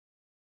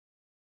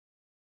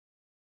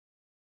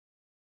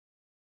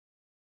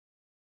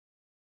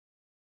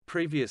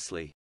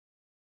Previously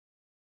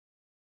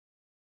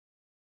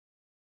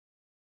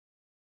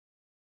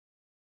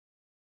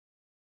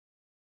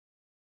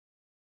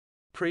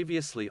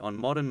on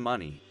Modern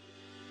Money.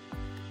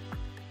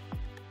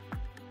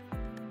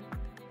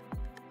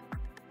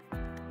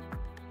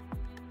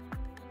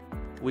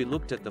 We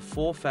looked at the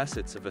four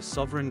facets of a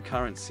sovereign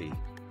currency.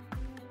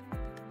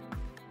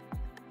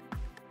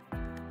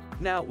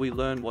 Now we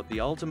learn what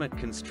the ultimate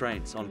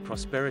constraints on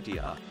prosperity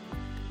are.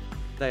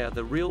 They are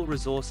the real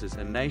resources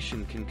a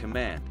nation can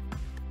command,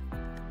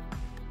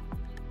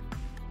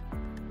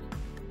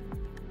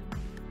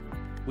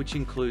 which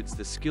includes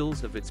the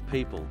skills of its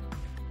people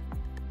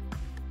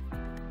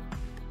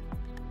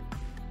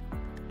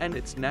and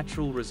its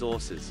natural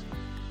resources.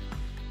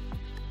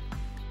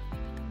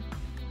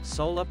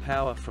 Solar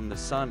power from the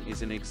sun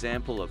is an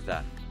example of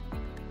that.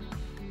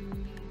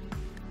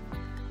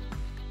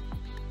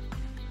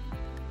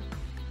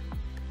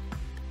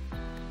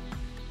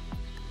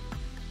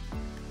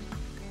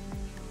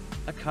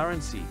 A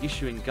currency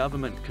issuing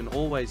government can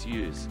always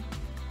use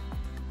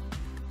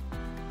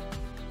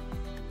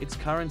its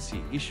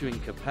currency issuing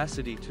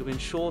capacity to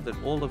ensure that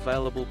all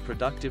available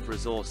productive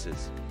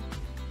resources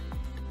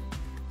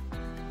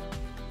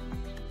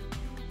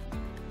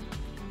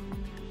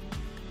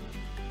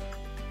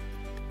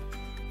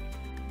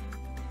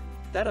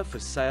that are for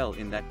sale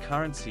in that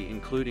currency,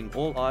 including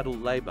all idle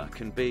labor,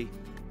 can be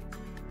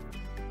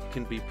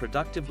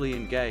productively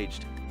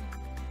engaged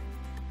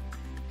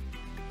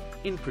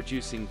in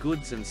producing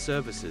goods and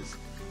services.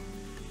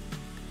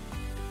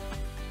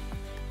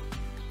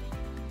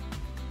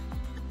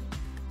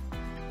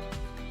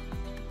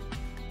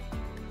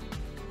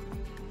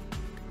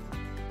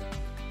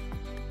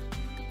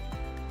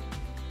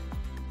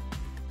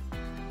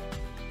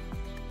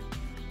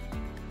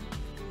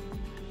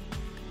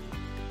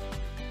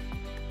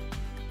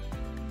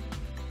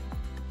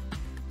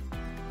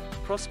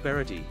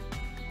 Prosperity.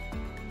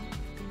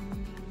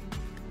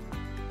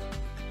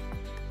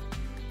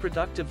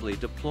 Productively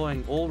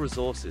deploying all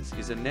resources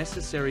is a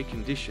necessary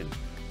condition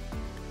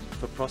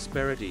for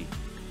prosperity.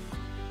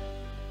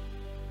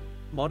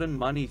 Modern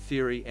Money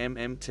Theory,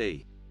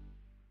 MMT.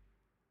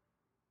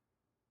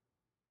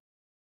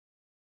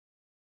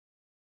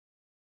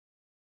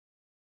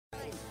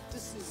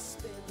 This is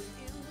spending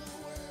in the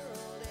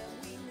world and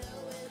we know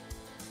it.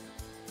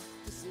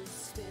 This is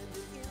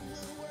spending in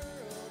the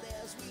world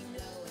as we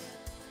know it.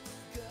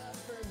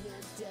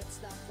 Government debt's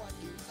not what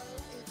you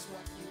owe, it's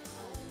what you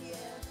own, yeah.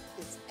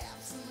 It's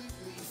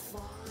absolutely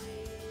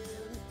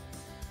fine.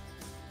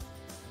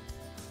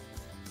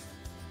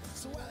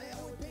 So while they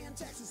always paying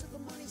taxes, if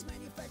the money's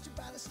manufactured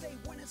by the state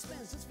when it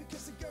spends, it's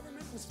because the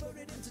government was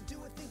voted in to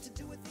do a thing,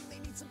 They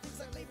need some things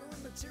like labor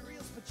and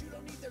materials, but you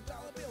don't need their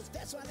dollar bills.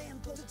 That's why they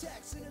impose a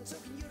tax in a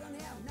token you don't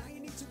have. Now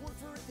you need to work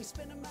for it, they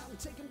spend them out and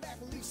take them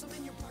back. Leave some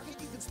in your pocket,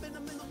 you can spend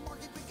them in the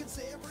market, because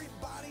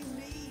everybody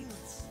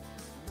needs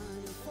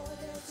money for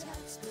their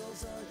tax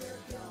bills or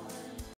they're going